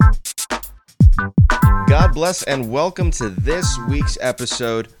God bless and welcome to this week's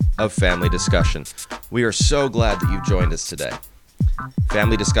episode of Family Discussion. We are so glad that you've joined us today.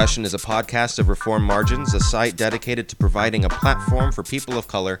 Family Discussion is a podcast of Reformed Margins, a site dedicated to providing a platform for people of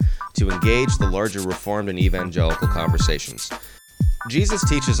color to engage the larger Reformed and evangelical conversations. Jesus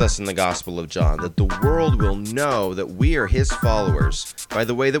teaches us in the Gospel of John that the world will know that we are his followers by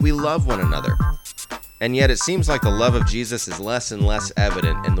the way that we love one another. And yet it seems like the love of Jesus is less and less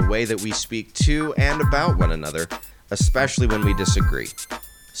evident in the way that we speak to and about one another, especially when we disagree.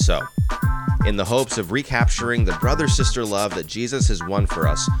 So, in the hopes of recapturing the brother-sister love that Jesus has won for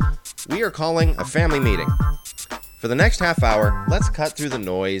us, we are calling a family meeting. For the next half hour, let's cut through the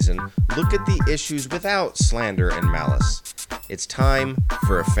noise and look at the issues without slander and malice. It's time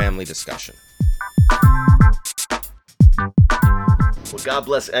for a family discussion. Well, God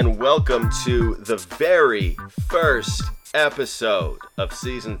bless and welcome to the very first episode of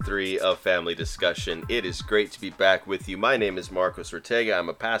Season 3 of Family Discussion. It is great to be back with you. My name is Marcos Ortega. I'm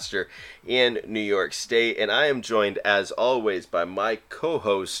a pastor in New York State, and I am joined, as always, by my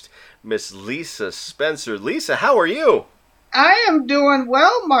co-host, Miss Lisa Spencer. Lisa, how are you? I am doing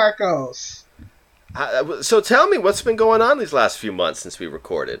well, Marcos. So tell me, what's been going on these last few months since we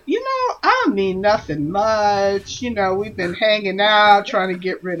recorded? Nothing much. We've been hanging out, trying to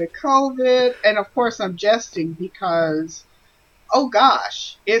get rid of COVID. And of course, I'm jesting because, oh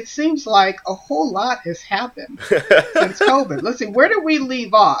gosh, it seems like a whole lot has happened since COVID. Let's see, where did we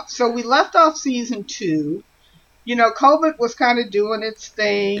leave off? So we left off season 2. COVID was kind of doing its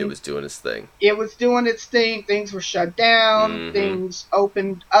thing. It was doing its thing. Things were shut down. Mm-hmm. Things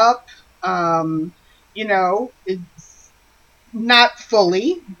opened up. It's not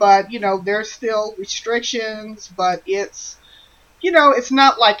fully, but, there's still restrictions, but it's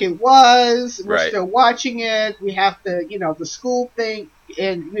not like it was. We're still watching it. We have the, the school thing,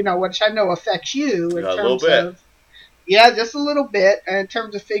 and, which I know affects you in terms of, just a little bit in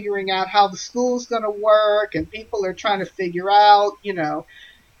terms of figuring out how the school's going to work, and people are trying to figure out,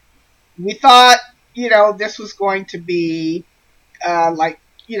 we thought, this was going to be,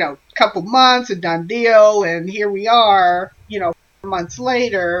 couple months, a done deal, and here we are, 4 months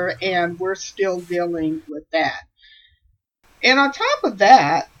later, and we're still dealing with that. And on top of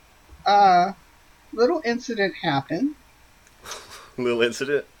that, little incident happened. Little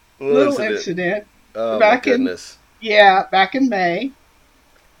incident? Little incident. Oh, my goodness. Back in May,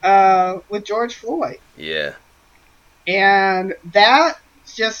 with George Floyd. Yeah. And that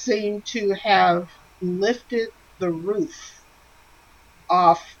just seemed to have lifted the roof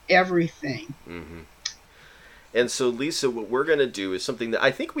off everything. Mm-hmm. And so, Lisa, what we're going to do is something that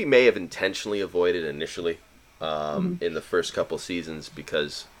I think we may have intentionally avoided initially in the first couple seasons,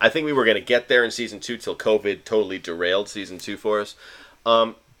 because I think we were going to get there in season 2 till COVID totally derailed season 2 for us.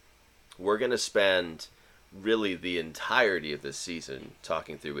 We're going to spend really the entirety of this season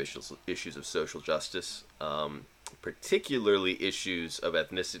talking through issues of social justice, particularly issues of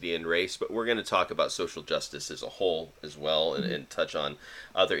ethnicity and race, but we're going to talk about social justice as a whole as well, and touch on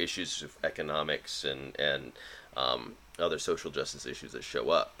other issues of economics and other social justice issues that show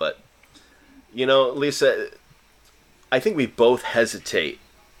up. But, Lisa, I think we both hesitate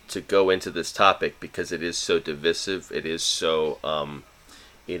to go into this topic because it is so divisive. It is so,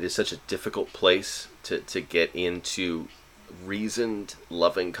 it is such a difficult place to get into reasoned,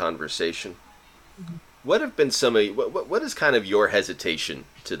 loving conversation. Mm-hmm. What have been some of what is kind of your hesitation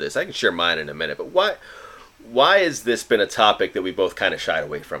to this? I can share mine in a minute, but why has this been a topic that we both kind of shied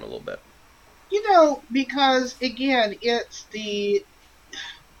away from a little bit? Because again, it's the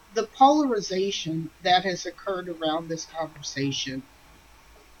polarization that has occurred around this conversation,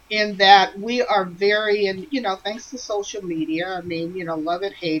 in that we are very, and thanks to social media, love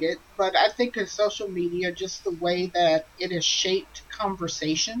it, hate it, but I think of social media, just the way that it has shaped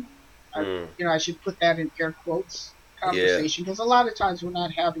conversation. I should put that in air quotes, conversation, because a lot of times we're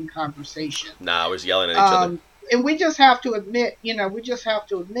not having conversation. Nah, we're yelling at each other. And we just have to admit,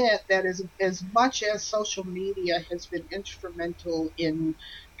 that as much as social media has been instrumental in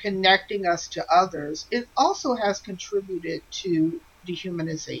connecting us to others, it also has contributed to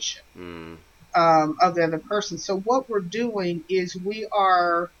dehumanization of the other person. So what we're doing is we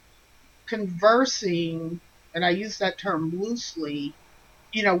are conversing, and I use that term loosely,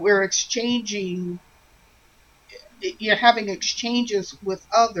 we're exchanging, having exchanges with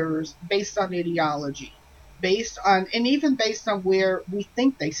others based on ideology, even based on where we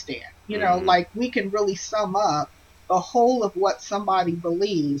think they stand. Like we can really sum up the whole of what somebody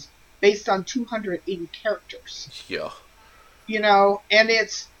believes based on 280 characters. Yeah. And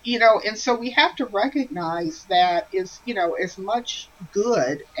it's, and so we have to recognize that is, as much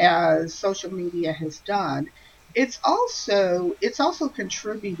good as social media has done, it's also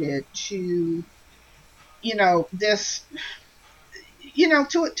contributed to, this,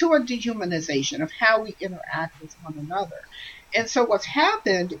 to a dehumanization of how we interact with one another. And so what's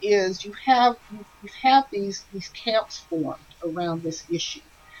happened is you have these camps formed around this issue.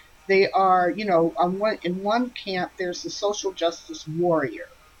 They are, in one camp there's the social justice warrior,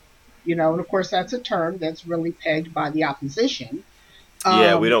 and of course that's a term that's really pegged by the opposition.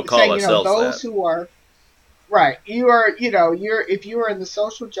 Yeah, we don't call Saying, ourselves that. those who are right, you are, if you are in the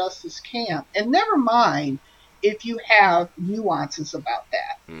social justice camp, and never mind if you have nuances about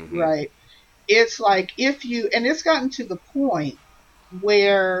that, Mm-hmm. right? It's like and it's gotten to the point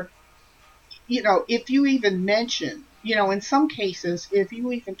where, if you even mention, in some cases, if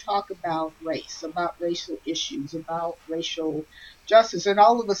you even talk about race, about racial issues, about racial justice, and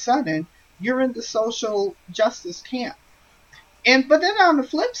all of a sudden you're in the social justice camp. But then on the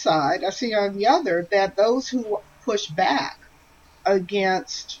flip side, I see on the other that those who push back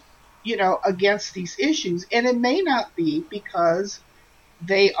against, against these issues, and it may not be because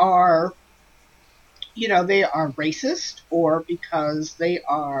they are, they are racist, or because they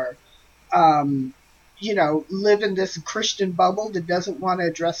are, um, live in this Christian bubble that doesn't want to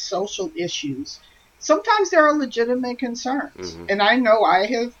address social issues. Sometimes there are legitimate concerns. Mm-hmm. And I know I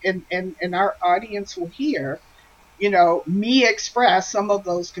have, and our audience will hear, me express some of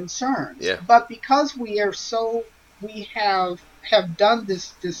those concerns. Yeah. But because we have done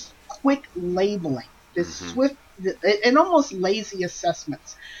this quick labeling, this Mm-hmm. swift and almost lazy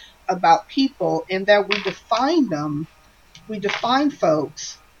assessments about people, in that we define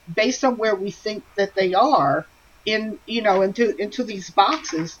folks based on where we think that they are into these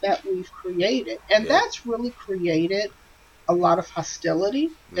boxes that we've created. And Yeah. that's really created a lot of hostility.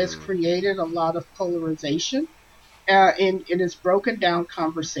 It's Mm-hmm. created a lot of polarization. And it's broken down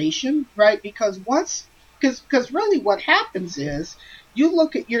conversation, right? Because really what happens is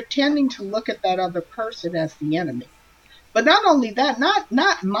you're tending to look at that other person as the enemy. But not only that,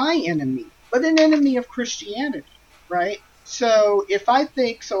 not my enemy, but an enemy of Christianity, right? If I'm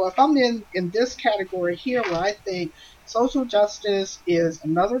in this category here, where I think social justice is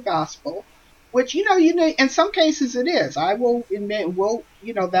another gospel, which, in some cases it is. I will admit, we'll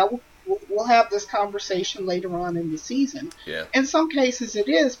have this conversation later on in the season. Yeah. In some cases it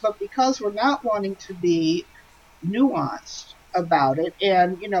is, but because we're not wanting to be nuanced about it,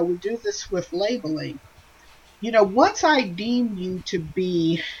 and we do this with labeling. Once I deem you to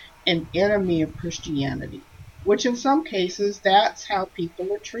be an enemy of Christianity, which in some cases that's how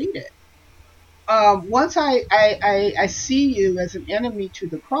people are treated. Once I see you as an enemy to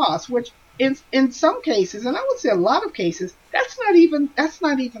the cross, which in some cases, and I would say a lot of cases, that's not even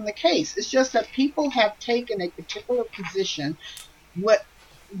the case. It's just that people have taken a particular position, what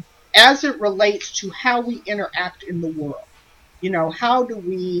as it relates to how we interact in the world. How do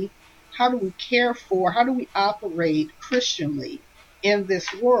we care for, how do we operate Christianly in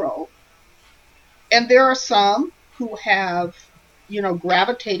this world? And there are some who have,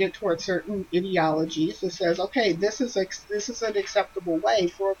 gravitated towards certain ideologies that says, okay, this is an acceptable way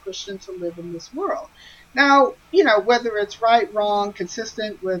for a Christian to live in this world. Now, whether it's right, wrong,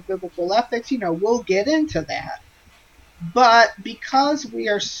 consistent with biblical ethics, we'll get into that. But because we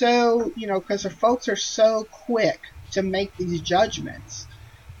are so, because our folks are so quick to make these judgments,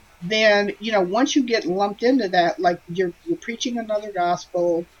 then, once you get lumped into that, like you're preaching another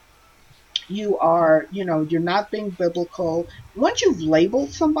gospel, you're not being biblical. Once you've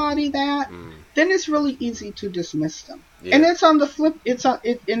labeled somebody that, then it's really easy to dismiss them. Yeah. And it's on the flip.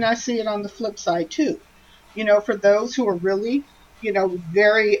 And I see it on the flip side too. For those who are really,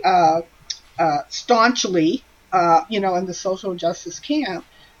 very staunchly, in the social justice camp,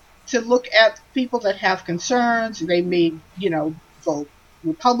 to look at people that have concerns. They may, vote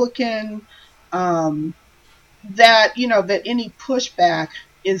Republican. That any pushback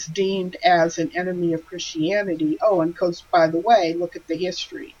is deemed as an enemy of Christianity. Oh, and because, by the way, look at the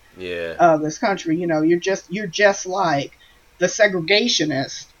history of this country. You're just like the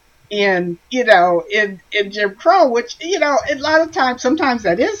segregationists in Jim Crow, which, a lot of times, sometimes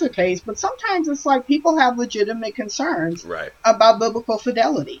that is the case, but sometimes it's like people have legitimate concerns Right. about biblical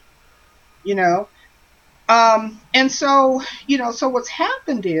fidelity, and so what's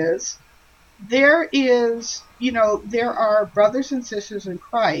happened is there are brothers and sisters in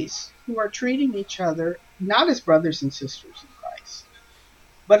Christ who are treating each other not as brothers and sisters in Christ,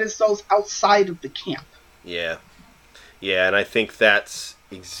 but as those outside of the camp. Yeah. Yeah, and I think that's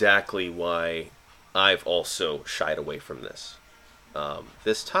exactly why I've also shied away from this.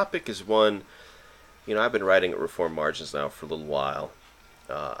 This topic is one, I've been writing at Reformed Margins now for a little while.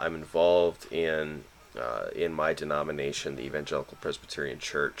 I'm involved in my denomination, the Evangelical Presbyterian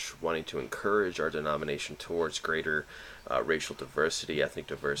Church, wanting to encourage our denomination towards greater racial diversity, ethnic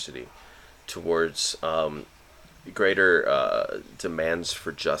diversity, towards greater demands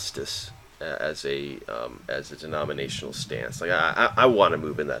for justice as a denominational stance. Like I want to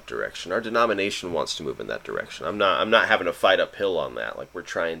move in that direction. Our denomination wants to move in that direction. I'm not having to fight uphill on that. Like we're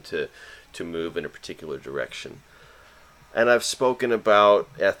trying to move in a particular direction. And I've spoken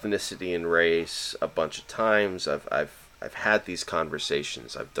about ethnicity and race a bunch of times. I've had these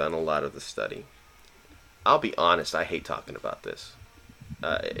conversations. I've done a lot of the study. I'll be honest, I hate talking about this.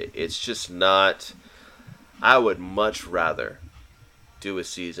 It's just not. I would much rather do a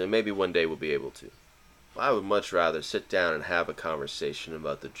season. Maybe one day we'll be able to. I would much rather sit down and have a conversation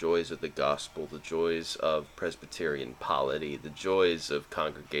about the joys of the gospel, the joys of Presbyterian polity, the joys of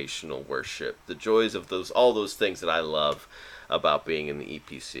congregational worship, the joys of all those things that I love about being in the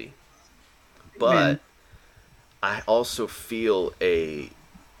EPC. But Amen. I also feel a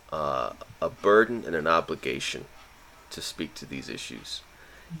burden and an obligation to speak to these issues.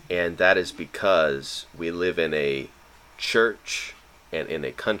 And that is because we live in a church and in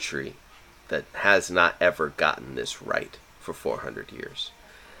a country that has not ever gotten this right for 400 years.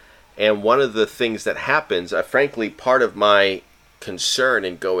 And one of the things that happens, frankly, part of my concern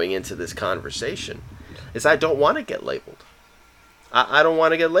in going into this conversation is I don't want to get labeled. I don't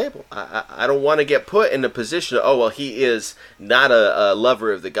want to get labeled. I don't want to get put in a position of, he is not a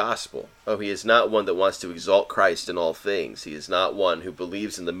lover of the gospel. He is not one that wants to exalt Christ in all things. He is not one who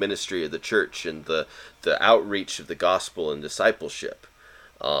believes in the ministry of the church and the outreach of the gospel and discipleship.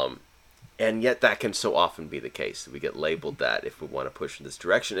 And yet that can so often be the case, that we get labeled that if we want to push in this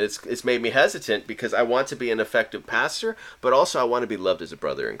direction. It's made me hesitant because I want to be an effective pastor, but also I want to be loved as a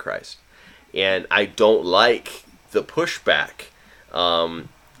brother in Christ. And I don't like the pushback.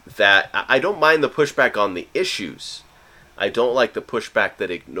 That I don't mind the pushback on the issues. I don't like the pushback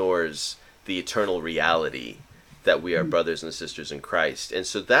that ignores the eternal reality that we are brothers and sisters in Christ. And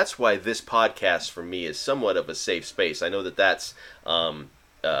so that's why this podcast for me is somewhat of a safe space. I know that that's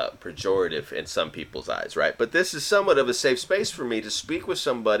pejorative in some people's eyes, right? But this is somewhat of a safe space for me to speak with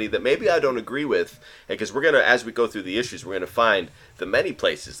somebody that maybe I don't agree with, because we're going to, as we go through the issues, we're going to find the many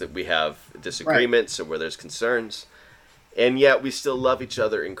places that we have disagreements and where there's concerns, and yet we still love each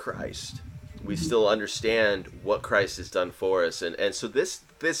other in Christ. We still understand what Christ has done for us, and so this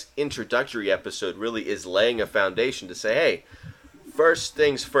introductory episode really is laying a foundation to say, hey, first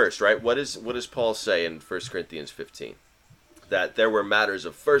things first, right? What does Paul say in 1 Corinthians 15? That there were matters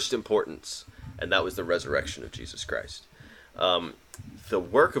of first importance, and that was the resurrection of Jesus Christ. The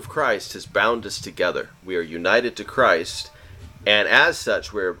work of Christ has bound us together. We are united to Christ, and as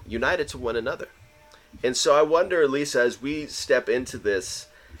such, we're united to one another. And so I wonder, Lisa, as we step into this,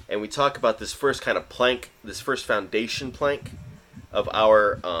 and we talk about this first kind of plank, this first foundation plank of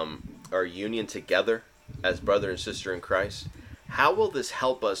our union together as brother and sister in Christ, how will this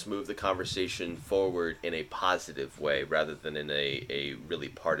help us move the conversation forward in a positive way rather than in a really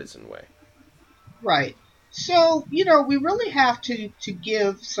partisan way? Right. So, we really have to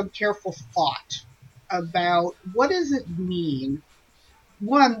give some careful thought about what does it mean.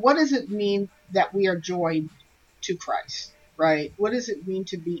 One, what does it mean that we are joined to Christ, right? What does it mean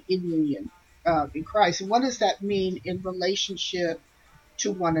to be in union in Christ? And what does that mean in relationship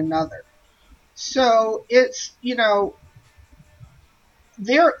to one another? So it's,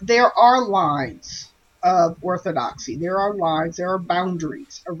 there are lines of orthodoxy. There are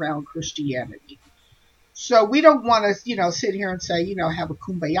boundaries around Christianity. So we don't want to, sit here and say, have a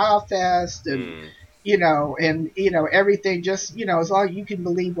kumbaya fest and, everything just, as long as you can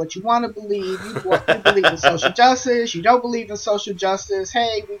believe what you want to believe. You believe in social justice. You don't believe in social justice.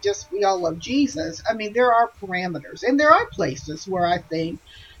 Hey, we all love Jesus. I mean, there are parameters, and there are places where I think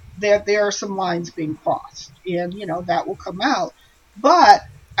that there are some lines being crossed, and, that will come out. But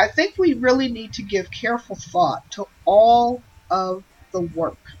I think we really need to give careful thought to all of the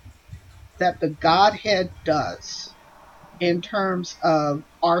work that the Godhead does in terms of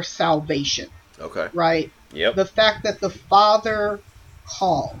our salvation. Okay. Right? Yep. The fact that the Father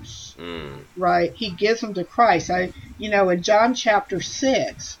calls. Right? He gives them to Christ. In John chapter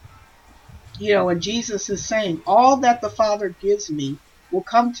 6, and Jesus is saying, all that the Father gives me will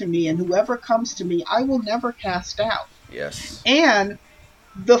come to me, and whoever comes to me, I will never cast out. Yes. And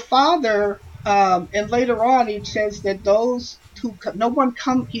the Father, and later on, he says that no one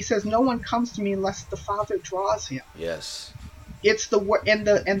comes to me unless the Father draws him. Yes. It's the work and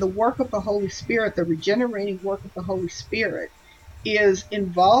the work of the Holy Spirit, the regenerating work of the Holy Spirit, is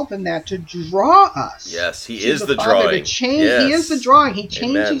involved in that to draw us. Yes, he is the Father, drawing. to change. Yes. He is the drawing. He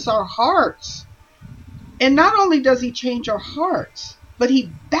changes our hearts. And not only does he change our hearts, but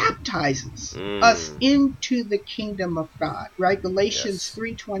he baptizes us into the kingdom of God, right? Galatians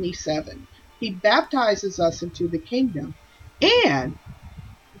 3:27. He baptizes us into the kingdom. And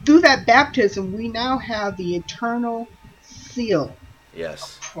through that baptism, we now have the eternal seal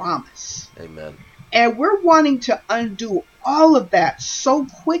of promise. Amen. And we're wanting to undo all of that so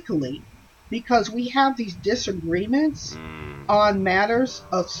quickly because we have these disagreements on matters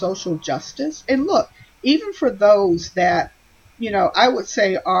of social justice. And look, even for those that, I would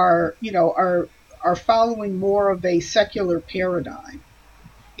say are following more of a secular paradigm,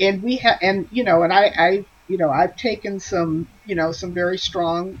 and I've taken some very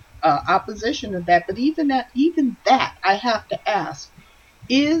strong opposition to that. But even that, I have to ask: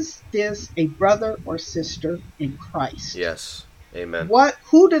 is this a brother or sister in Christ? Yes. Amen.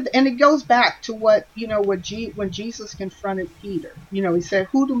 And it goes back to when Jesus confronted Peter. He said,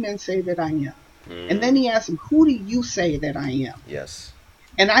 "Who do men say that I am?" And then he asked him, "Who do you say that I am?" Yes.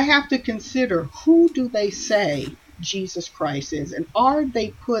 And I have to consider, who do they say Jesus Christ is? And are they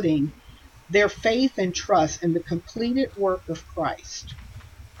putting their faith and trust in the completed work of Christ?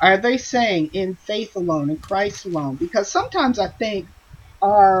 Are they saying in faith alone, in Christ alone? Because sometimes I think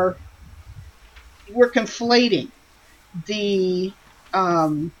we're conflating the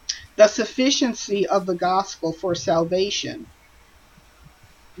sufficiency of the gospel for salvation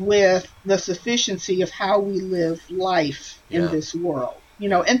with the sufficiency of how we live life in this world,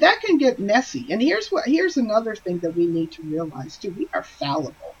 and that can get messy. And here's another thing that we need to realize too: we are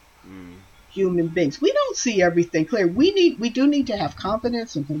fallible human beings. We don't see everything clear. We do need to have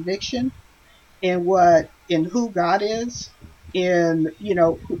confidence and conviction in who God is, in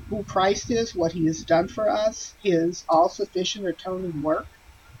who Christ is, what He has done for us, His all-sufficient atoning work,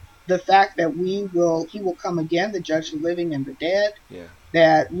 the fact that He will come again to judge the living and the dead,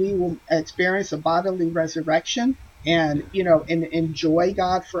 that we will experience a bodily resurrection, and and enjoy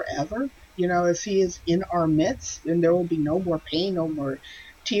God forever, as He is in our midst, and there will be no more pain, no more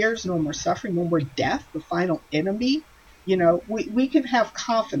tears, no more suffering, no more death, the final enemy. We can have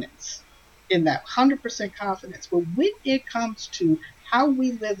confidence in that, 100% confidence. But when it comes to how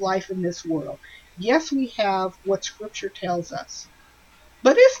we live life in this world, yes, we have what Scripture tells us,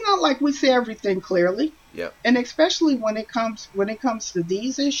 but it's not like we see everything clearly. Yep. And especially when it comes to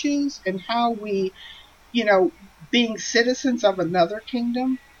these issues and how we, being citizens of another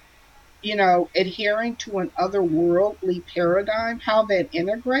kingdom, adhering to an otherworldly paradigm, how that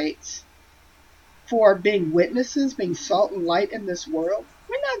integrates for being witnesses, being salt and light in this world.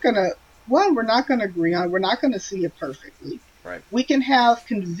 We're not going to agree on. We're not going to see it perfectly. Right. We can have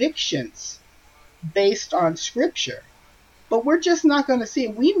convictions based on Scripture, but we're just not going to see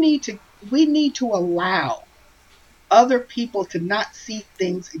it. We need to allow other people to not see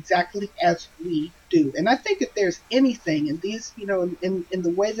things exactly as we do. And I think if there's anything in these, in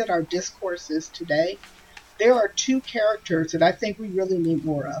the way that our discourse is today, there are two characters that I think we really need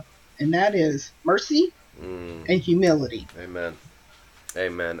more of, and that is mercy and humility. Amen.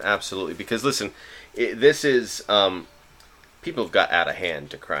 Amen. Absolutely. Because listen, this is people have got out of hand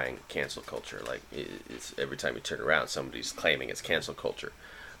decrying cancel culture. Like it's every time you turn around, somebody's claiming it's cancel culture.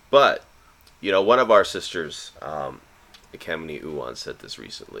 But one of our sisters, Ekemini Uwan, said this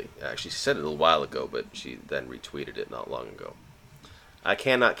recently. Actually, she said it a little while ago, but she then retweeted it not long ago. I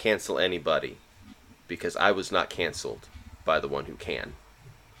cannot cancel anybody because I was not canceled by the one who can.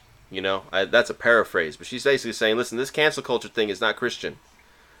 That's a paraphrase, but she's basically saying, listen, this cancel culture thing is not Christian.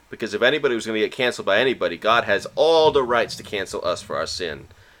 Because if anybody was going to get canceled by anybody, God has all the rights to cancel us for our sin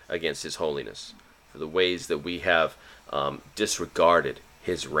against His holiness, for the ways that we have disregarded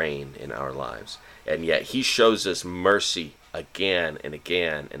His reign in our lives. And yet He shows us mercy again and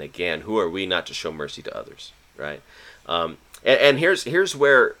again and again. Who are we not to show mercy to others, right? And here's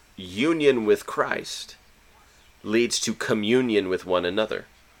where union with Christ leads to communion with one another,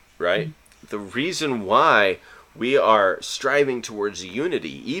 right? Mm-hmm. The reason why we are striving towards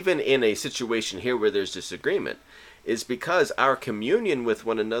unity, even in a situation here where there's disagreement, is because our communion with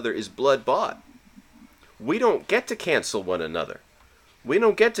one another is blood-bought. We don't get to cancel one another. We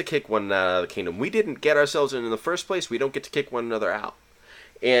don't get to kick one another out of the kingdom. We didn't get ourselves in the first place. We don't get to kick one another out.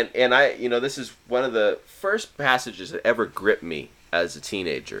 And I, this is one of the first passages that ever gripped me as a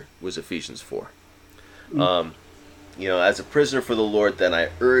teenager was Ephesians 4. As a prisoner for the Lord, then I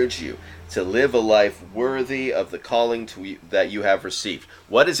urge you to live a life worthy of the calling that you have received.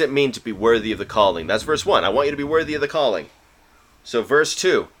 What does it mean to be worthy of the calling? That's verse 1. I want you to be worthy of the calling. So verse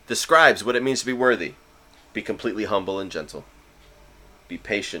 2 describes what it means to be worthy. Be completely humble and gentle. be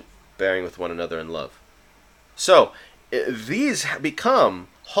patient, bearing with one another in love. So, these become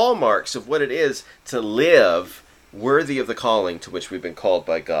hallmarks of what it is to live worthy of the calling to which we've been called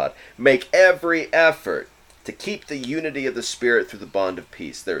by God. Make every effort to keep the unity of the Spirit through the bond of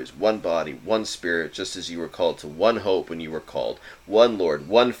peace. There is one body, one Spirit, just as you were called to one hope when you were called, one Lord,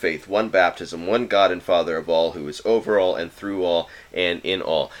 one faith, one baptism, one God and Father of all, who is over all and through all and in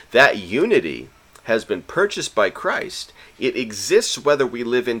all. That unity has been purchased by Christ. It exists whether we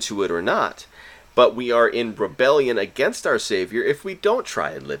live into it or not, but we are in rebellion against our Savior if we don't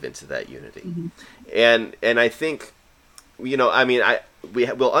try and live into that unity. Mm-hmm. And I think,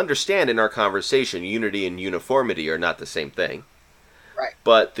 we'll understand in our conversation, unity and uniformity are not the same thing. Right.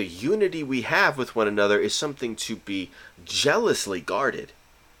 But the unity we have with one another is something to be jealously guarded.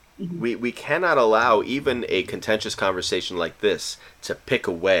 Mm-hmm. We cannot allow even a contentious conversation like this to pick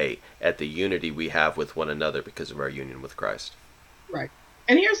away at the unity we have with one another because of our union with Christ. Right.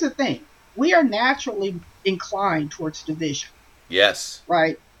 And here's the thing. We are naturally inclined towards division. Yes.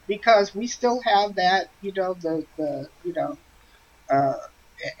 Right? Because we still have that,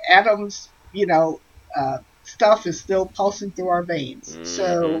 Adam's, stuff is still pulsing through our veins. Mm-hmm.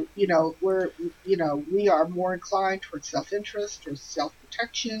 So, we are more inclined towards self-interest, towards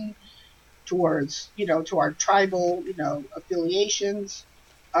self-protection, towards, to our tribal, affiliations.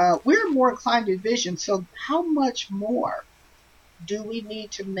 We're more inclined to division. So how much more do we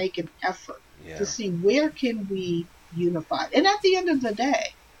need to make an effort to see where can we unify? And at the end of the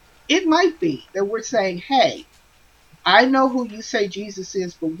day, it might be that we're saying, hey, I know who you say Jesus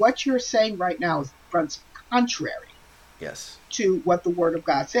is, but what you're saying right now runs contrary to what the Word of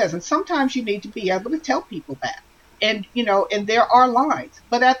God says. And sometimes you need to be able to tell people that. And, and there are lines.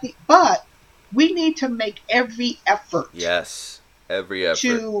 But we need to make every effort. Yes, every effort.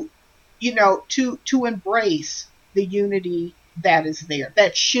 To embrace the unity that is there,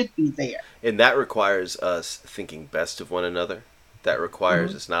 that should be there. And that requires us thinking best of one another. That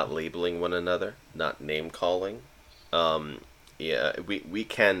requires us not labeling one another, not name calling. We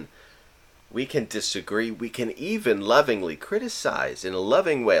can disagree. We can even lovingly criticize in a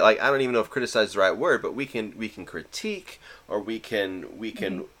loving way. Like, I don't even know if criticize is the right word, but we can critique, or we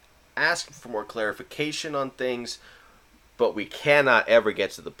can ask for more clarification on things, but we cannot ever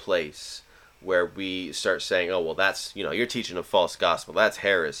get to the place where we start saying, oh, well, that's, you're teaching a false gospel. That's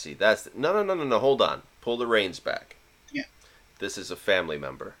heresy. That's no. Hold on. Pull the reins back. Yeah. This is a family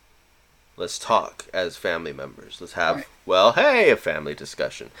member. Let's talk as family members. Let's have, a family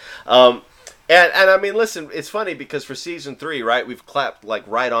discussion. And I mean, listen, it's funny because for season 3, right, we've clapped like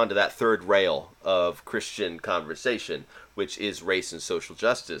right onto that third rail of Christian conversation, which is race and social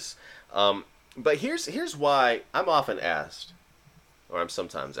justice. But here's why I'm often asked, or I'm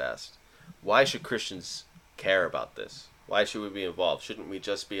sometimes asked, why should Christians care about this? Why should we be involved? Shouldn't we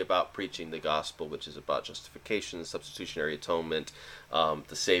just be about preaching the gospel, which is about justification, substitutionary atonement,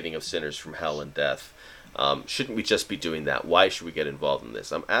 the saving of sinners from hell and death? Shouldn't we just be doing that? Why should we get involved in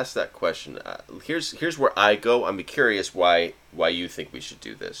this? I'm asked that question. Here's where I go. I'm curious why you think we should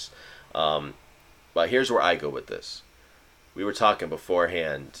do this. But here's where I go with this. We were talking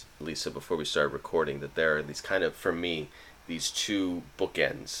beforehand, Lisa, before we started recording, that there are these kind of, for me, these two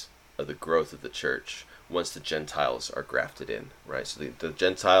bookends of the growth of the church once the Gentiles are grafted in, right? So the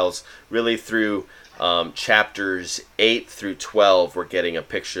Gentiles, really through chapters 8 through 12, we're getting a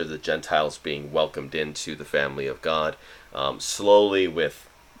picture of the Gentiles being welcomed into the family of God. Slowly with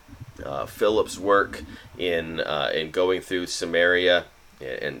Philip's work in going through Samaria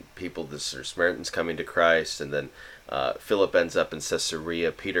and people, the Samaritans coming to Christ, and then Philip ends up in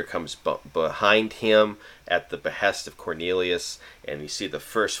Caesarea. Peter comes behind him at the behest of Cornelius, and you see the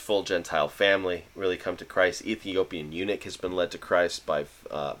first full Gentile family really come to Christ. Ethiopian eunuch has been led to Christ by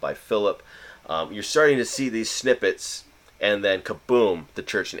Philip. You're starting to see these snippets, and then kaboom, the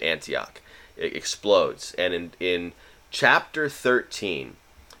church in Antioch. It explodes. And in chapter 13,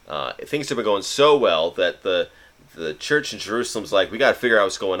 things have been going so well that the church in Jerusalem's like, we got to figure out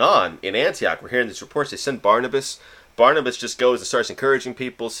what's going on. In Antioch, we're hearing these reports. They send Barnabas. Barnabas just goes and starts encouraging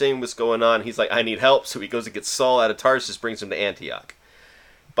people, seeing what's going on. He's like, I need help. So he goes and gets Saul out of Tarsus, brings him to Antioch.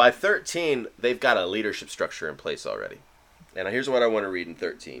 By 13, they've got a leadership structure in place already. And here's what I want to read in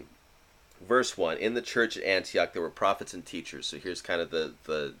 13. Verse 1, in the church at Antioch, there were prophets and teachers. So here's kind of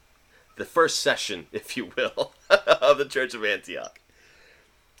the first session, if you will, of the church of Antioch.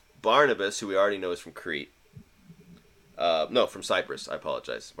 Barnabas, who we already know is from Crete. From Cyprus. I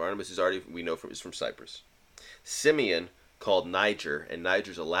apologize. Barnabas is is from Cyprus. Simeon, called Niger, and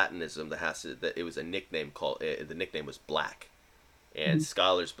Niger's a Latinism that it was a nickname called. The nickname was Black, and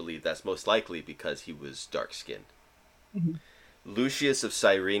scholars believe that's most likely because he was dark skinned. Mm-hmm. Lucius of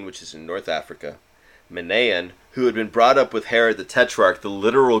Cyrene, which is in North Africa, Manaen, who had been brought up with Herod the Tetrarch. The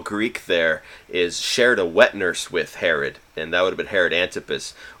literal Greek there is shared a wet nurse with Herod, and that would have been Herod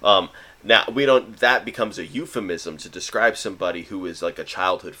Antipas. Now we don't. That becomes a euphemism to describe somebody who is like a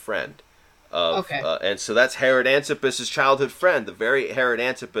childhood friend of, Okay. And so that's Herod Antipas's childhood friend, the very Herod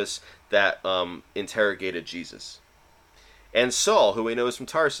Antipas that interrogated Jesus, and Saul, who we know is from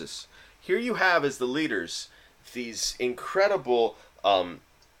Tarsus. Here you have as the leaders these incredible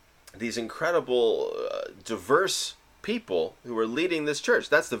diverse people who are leading this church.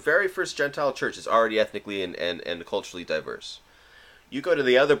 That's the very first Gentile church. It's already ethnically and culturally diverse. You go to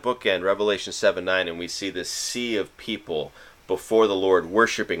the other bookend, Revelation 7:9, and we see this sea of people before the Lord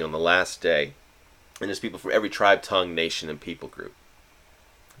worshiping on the last day. And there's people from every tribe, tongue, nation, and people group.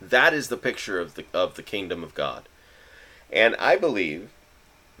 That is the picture of the kingdom of God. And I believe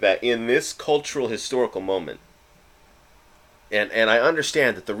that in this cultural historical moment, and I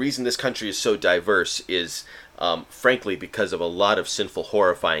understand that the reason this country is so diverse is, frankly, because of a lot of sinful,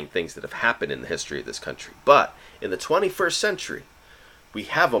 horrifying things that have happened in the history of this country. But in the 21st century, we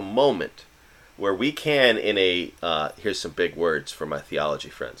have a moment where we can, in a, here's some big words for my theology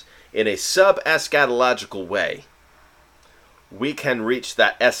friends, in a sub-eschatological way, we can reach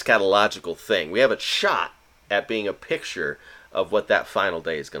that eschatological thing. We have a shot at being a picture of what that final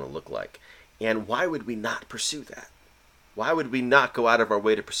day is going to look like. And why would we not pursue that? Why would we not go out of our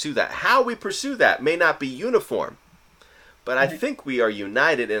way to pursue that? How we pursue that may not be uniform, but I think we are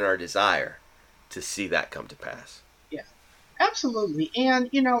united in our desire to see that come to pass. Yeah, absolutely. And,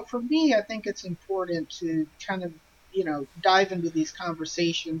 for me, I think it's important to kind of, dive into these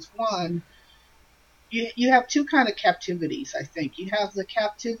conversations. One, you have two kind of captivities, I think. You have the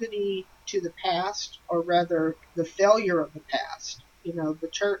captivity to the past, or rather the failure of the past. The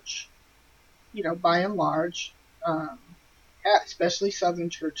church, by and large, especially Southern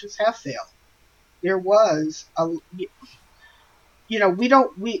churches, have failed. There was we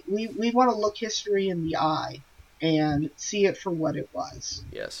want to look history in the eye and see it for what it was.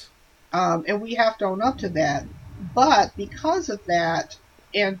 Yes. And we have to own up to that. But because of that,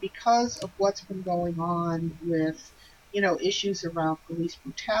 and because of what's been going on with, issues around police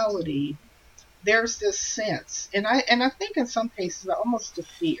brutality, there's this sense, and I think in some cases almost a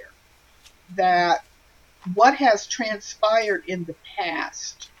fear, that what has transpired in the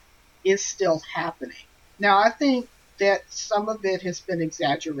past is still happening. Now, I think that some of it has been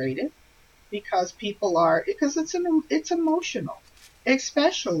exaggerated because it's emotional,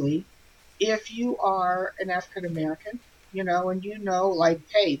 especially if you are an African American, and like,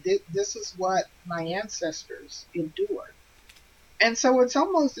 hey, this is what my ancestors endured. And so there's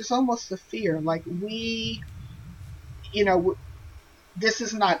almost a fear, like this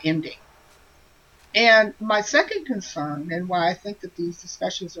is not ending. And my second concern, and why I think that these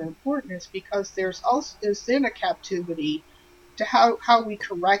discussions are important, is because there's then a captivity to how we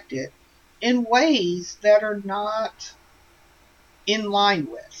correct it in ways that are not in line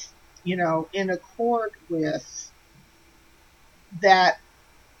with, in accord with that,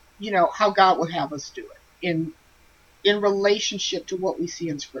 how God would have us do it in relationship to what we see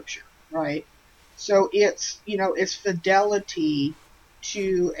in Scripture, right? So it's fidelity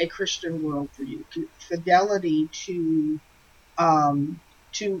to a Christian worldview, to fidelity to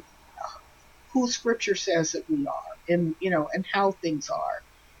who Scripture says that we are, and and how things are.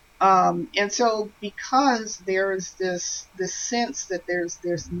 And so because there's this sense that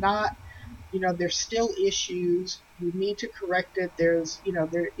there's not, there's still issues. We need to correct it. There's,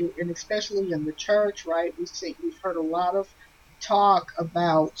 and especially in the church, right? We've heard a lot of talk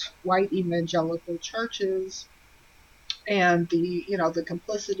about white evangelical churches and the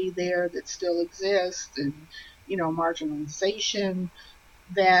complicity there that still exists, and marginalization,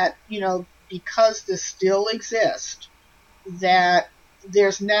 that because this still exists, that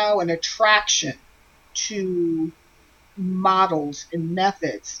there's now an attraction to models and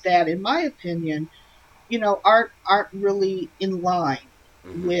methods that, in my opinion, aren't really in line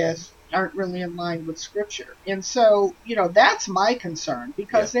with Scripture. And so that's my concern,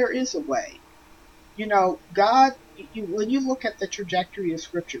 because there is a way. God, when you look at the trajectory of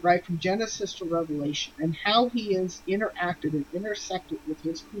Scripture, right, from Genesis to Revelation, and how He has interacted and intersected with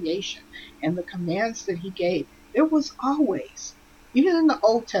His creation and the commands that He gave, there was always, even in the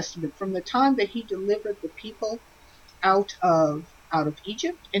Old Testament, from the time that He delivered the people out of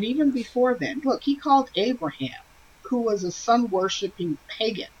Egypt, and even before then, look, He called Abraham, who was a sun-worshiping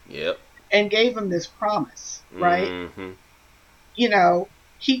pagan, and gave him this promise, right? Mm-hmm.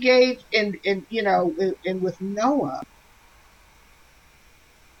 He gave, and with Noah,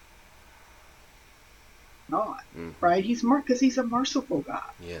 not, right? Because he's a merciful God.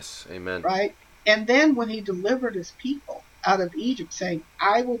 Yes, amen. Right? And then when he delivered his people out of Egypt, saying,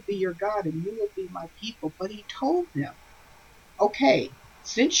 I will be your God and you will be my people. But he told them, okay,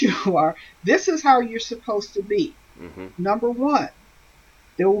 since you are, this is how you're supposed to be. Number one,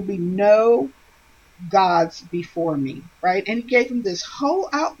 there will be no gods before me, right? And he gave them this whole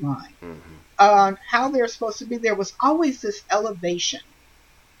outline on how they're supposed to be. There was always this elevation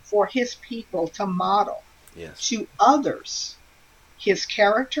for his people to model to others his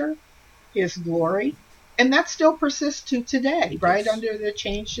character, his glory, and that still persists to today, right? Under the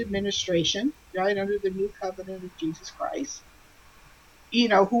changed administration, right? Under the new covenant of Jesus Christ,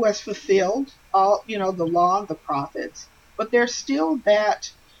 who has fulfilled all, the law and the prophets, but there's still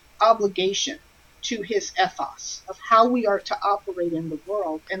that obligation to his ethos of how we are to operate in the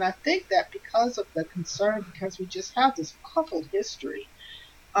world. And I think that because of the concern, because we just have this awful history,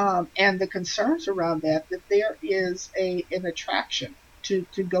 and the concerns around that there is an attraction to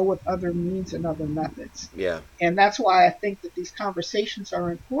go with other means and other methods. Yeah. And that's why I think that these conversations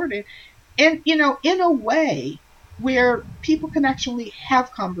are important. And, in a way where people can actually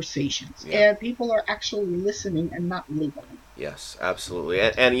have conversations and people are actually listening and not labeling. Yes, absolutely.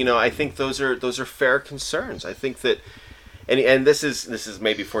 And I think those are fair concerns. I think that and this is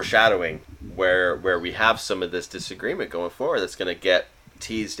maybe foreshadowing where we have some of this disagreement going forward that's going to get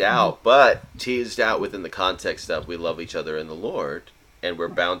teased out, but teased out within the context of we love each other in the Lord and we're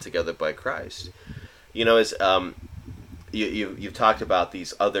bound together by Christ. As you've talked about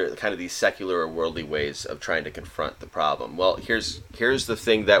these other kind of these secular or worldly ways of trying to confront the problem. Well, here's the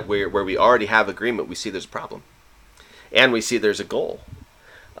thing that where we already have agreement. We see there's a problem, and we see there's a goal.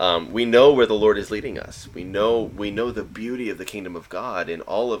 We know where the Lord is leading us. We know the beauty of the kingdom of God in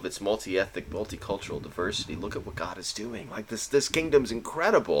all of its multi-ethnic, multicultural diversity. Look at what God is doing. Like this kingdom's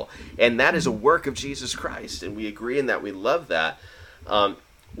incredible, and that is a work of Jesus Christ, and we agree in that. We love that.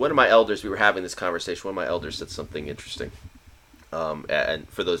 One of my elders, we were having this conversation. One of my elders said something interesting. And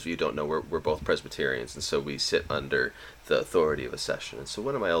for those of you who don't know, we're both Presbyterians, and so we sit under the authority of a session. And so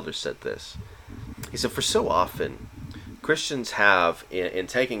one of my elders said this. He said, for so often, Christians have, in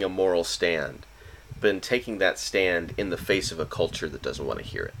taking a moral stand, been taking that stand in the face of a culture that doesn't want to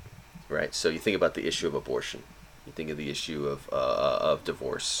hear it, right? So you think about the issue of abortion. You think of the issue of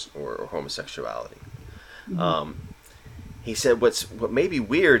divorce or homosexuality. He said what may be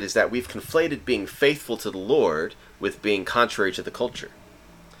weird is that we've conflated being faithful to the Lord with being contrary to the culture.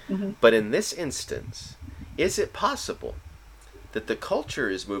 But in this instance, is it possible that the culture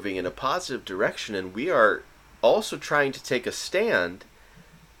is moving in a positive direction and we are also trying to take a stand,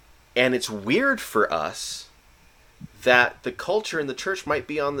 and it's weird for us that the culture and the church might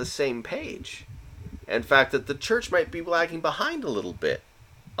be on the same page? In fact, that the church might be lagging behind a little bit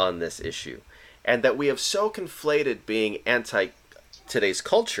on this issue, and that we have so conflated being anti today's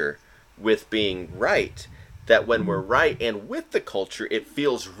culture with being right that when we're right and with the culture, it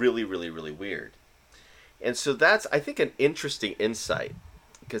feels really, really, really weird. And so that's, I think, an interesting insight,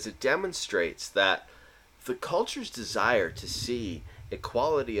 because it demonstrates that the culture's desire to see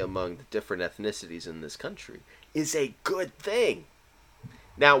equality among the different ethnicities in this country is a good thing.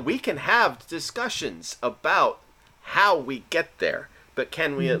 Now, we can have discussions about how we get there, but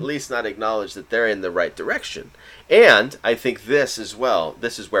can we at least not acknowledge that they're in the right direction? And I think this as well,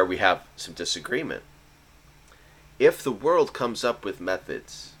 this is where we have some disagreement. If the world comes up with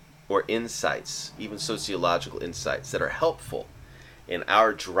methods or insights, even sociological insights, that are helpful in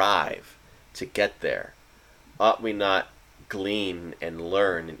our drive to get there, ought we not glean and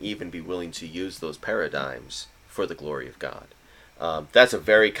learn and even be willing to use those paradigms for the glory of God? That's a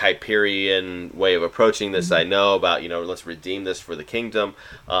very Kuyperian way of approaching this. I know about, let's redeem this for the kingdom.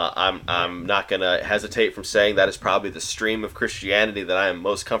 I'm not going to hesitate from saying that is probably the stream of Christianity that I am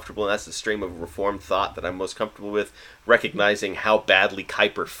most comfortable in. That's the stream of Reformed thought that I'm most comfortable with, recognizing how badly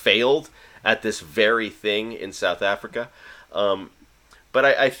Kuyper failed at this very thing in South Africa. But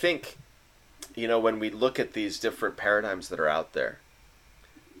I think, when we look at these different paradigms that are out there,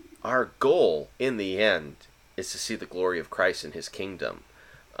 our goal in the end is to see the glory of Christ in his kingdom.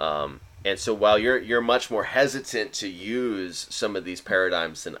 And so while you're much more hesitant to use some of these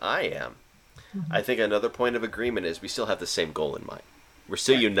paradigms than I am, I think another point of agreement is we still have the same goal in mind. We're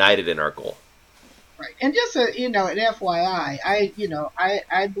still united in our goal. Right. And just an FYI,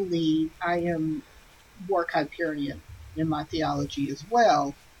 I believe I am more Kuyperian in my theology as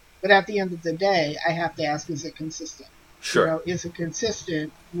well. But at the end of the day, I have to ask, is it consistent? Sure. isn't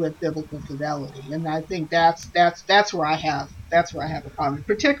consistent with biblical fidelity. And I think that's where I have a problem,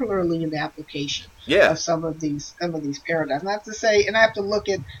 particularly in the application of some of these paradigms. Not to say, and I have to look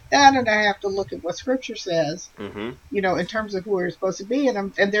at that, and I have to look at what Scripture says, in terms of who we're supposed to be,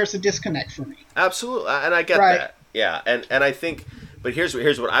 and there's a disconnect for me. Absolutely, and I get that. Yeah, and I think, but here's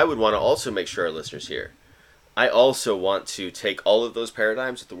what I would want to also make sure our listeners hear. I also want to take all of those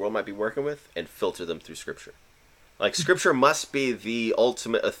paradigms that the world might be working with and filter them through Scripture. Like, Scripture must be the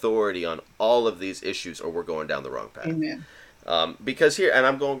ultimate authority on all of these issues, or we're going down the wrong path. Amen. Because here, and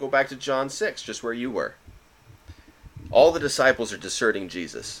I'm going to go back to John 6, just where you were. All the disciples are deserting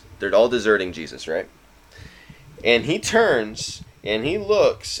Jesus. They're all deserting Jesus, right? And he turns and he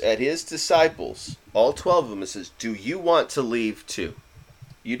looks at his disciples, all 12 of them, and says, "Do you want to leave too?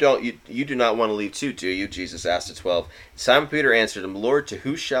 You do not want to leave too, do you?" Jesus asked the 12. Simon Peter answered him, "Lord, to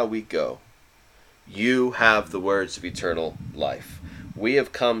who shall we go? You have the words of eternal life. We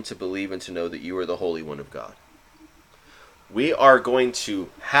have come to believe and to know that you are the Holy One of God." We are going to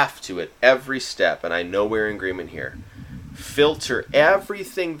have to, at every step, and I know we're in agreement here, filter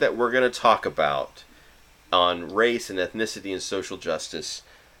everything that we're going to talk about on race and ethnicity and social justice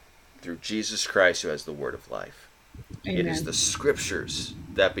through Jesus Christ, who has the word of life. Amen. It is the Scriptures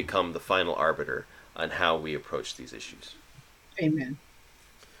that become the final arbiter on how we approach these issues. Amen.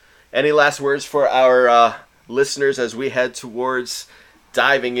 Any last words for our listeners as we head towards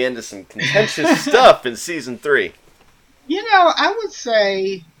diving into some contentious stuff in season 3? I would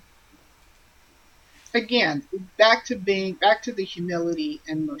say, again, back to the humility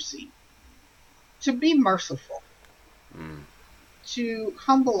and mercy. To be merciful. To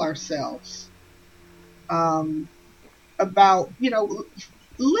humble ourselves. About,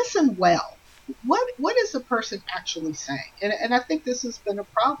 listen well. What is the person actually saying? And I think this has been a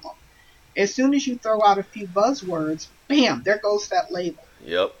problem. As soon as you throw out a few buzzwords, bam, there goes that label.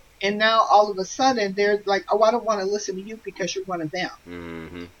 Yep. And now all of a sudden they're like, "Oh, I don't want to listen to you because you're one of them."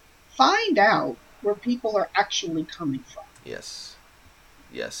 Mm-hmm. Find out where people are actually coming from. Yes.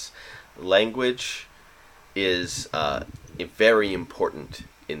 Language is very important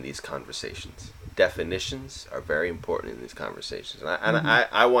in these conversations. Definitions are very important in these conversations. And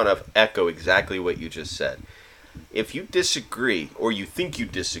I want to echo exactly what you just said. If you disagree, or you think you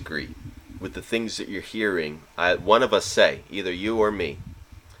disagree with the things that you're hearing one of us say, either you or me,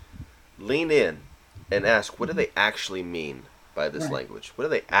 lean in and ask, what do they actually mean by this language? What are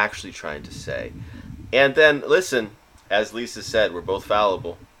they actually trying to say? And then, listen, as Lisa said, we're both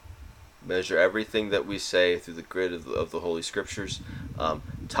fallible. Measure everything that we say through the grid of the Holy Scriptures.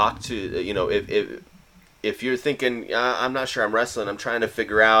 Talk to, if you're thinking, I'm not sure, I'm wrestling, I'm trying to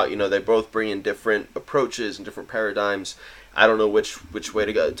figure out, they both bring in different approaches and different paradigms. I don't know which way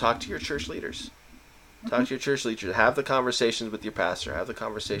to go. Talk to your church leaders. Talk to your church leaders. Have the conversations with your pastor. Have the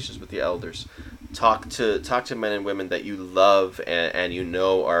conversations with the elders. Talk to men and women that you love and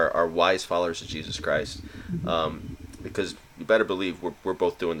are wise followers of Jesus Christ. Because you better believe we're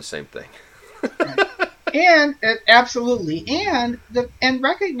both doing the same thing. And absolutely, and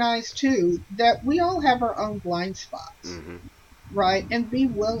recognize too that we all have our own blind spots, right? And be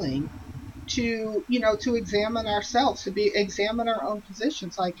willing to examine ourselves, examine our own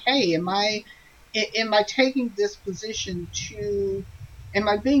positions. Like, hey, am I taking this position am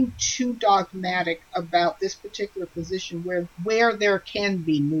I being too dogmatic about this particular position where there can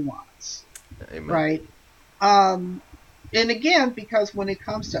be nuance? Amen. Right? And again, because when it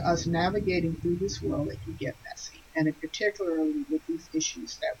comes to us navigating through this world, it can get messy, and particularly with these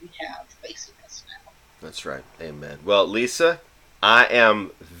issues that we have facing us now. That's right. Amen. Well, Lisa, I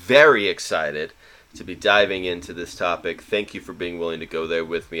am very excited to be diving into this topic. Thank you for being willing to go there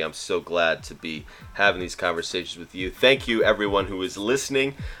with me. I'm so glad to be having these conversations with you. Thank you, everyone who is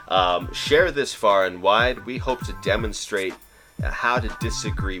listening. Share this far and wide. We hope to demonstrate how to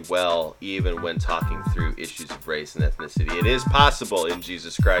disagree well, even when talking through issues of race and ethnicity. It is possible in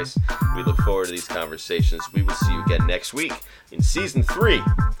Jesus Christ. We look forward to these conversations. We will see you again next week in Season 3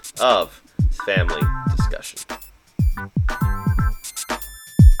 of Family Discussion.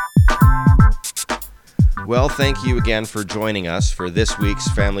 Well, thank you again for joining us for this week's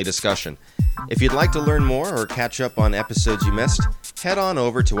Family Discussion. If you'd like to learn more or catch up on episodes you missed, head on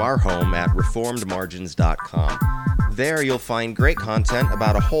over to our home at reformedmargins.com. There you'll find great content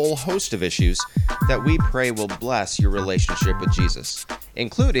about a whole host of issues that we pray will bless your relationship with Jesus,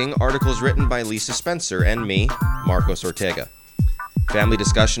 including articles written by Lisa Spencer and me, Marcos Ortega. Family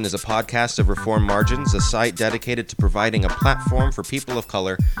Discussion is a podcast of Reformed Margins, a site dedicated to providing a platform for people of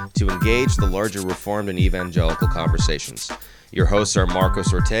color to engage the larger Reformed and evangelical conversations. Your hosts are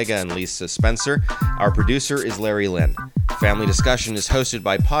Marcos Ortega and Lisa Spencer. Our producer is Larry Lynn. Family Discussion is hosted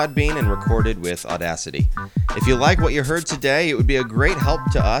by Podbean and recorded with Audacity. If you like what you heard today, it would be a great help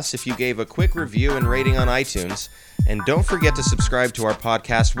to us if you gave a quick review and rating on iTunes. And don't forget to subscribe to our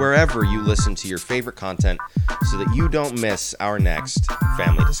podcast wherever you listen to your favorite content so that you don't miss our next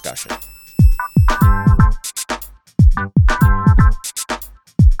Family Discussion.